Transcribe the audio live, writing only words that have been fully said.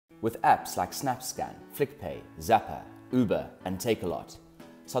With apps like SnapScan, FlickPay, Zapper, Uber, and Takealot,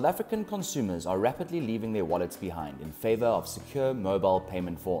 South African consumers are rapidly leaving their wallets behind in favor of secure mobile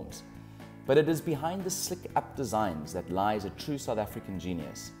payment forms. But it is behind the slick app designs that lies a true South African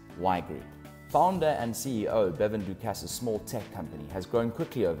genius, WiGroup. Founder and CEO Bevan Ducas's small tech company has grown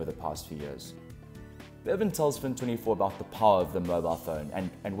quickly over the past few years. Bevan tells Fin24 about the power of the mobile phone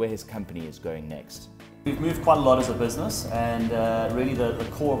and where his company is going next. We've moved quite a lot as a business, and really the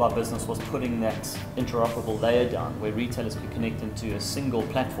core of our business was putting that interoperable layer down where retailers could connect into a single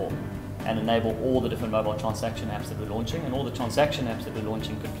platform and enable all the different mobile transaction apps that we're launching, and all the transaction apps that we're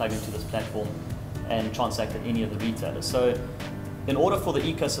launching could plug into this platform and transact at any of the retailers. So in order for the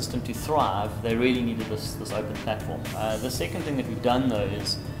ecosystem to thrive, they really needed this open platform. The second thing that we've done though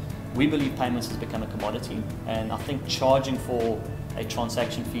is we believe payments has become a commodity, and I think charging for a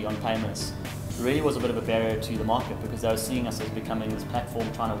transaction fee on payments really was a bit of a barrier to the market because they were seeing us as becoming this platform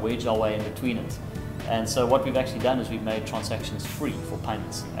trying to wedge our way in between it. And so what we've actually done is we've made transactions free for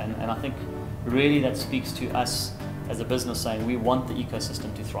payments. And I think really that speaks to us as a business saying we want the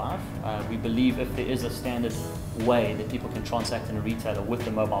ecosystem to thrive. We believe if there is a standard way that people can transact in a retailer with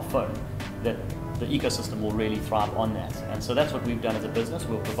the mobile phone, that the ecosystem will really thrive on that. And so that's what we've done as a business.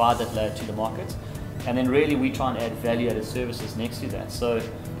 We'll provide that layer to the market. And then really we try and add value-added services next to that. So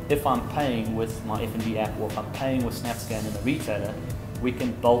if I'm paying with my F&B app, or if I'm paying with SnapScan in a retailer, we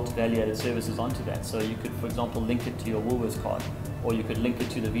can bolt value-added services onto that. So you could, for example, link it to your Woolworths card, or you could link it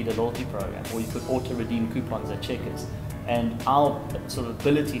to the Vida loyalty program, or you could auto-redeem coupons at Checkers. And our sort of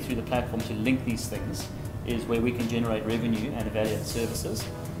ability through the platform to link these things is where we can generate revenue and value-added services.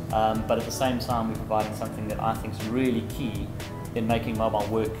 But at the same time, we're providing something that I think is really key in making mobile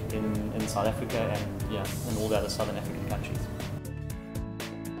work in South Africa and in all the other Southern African countries.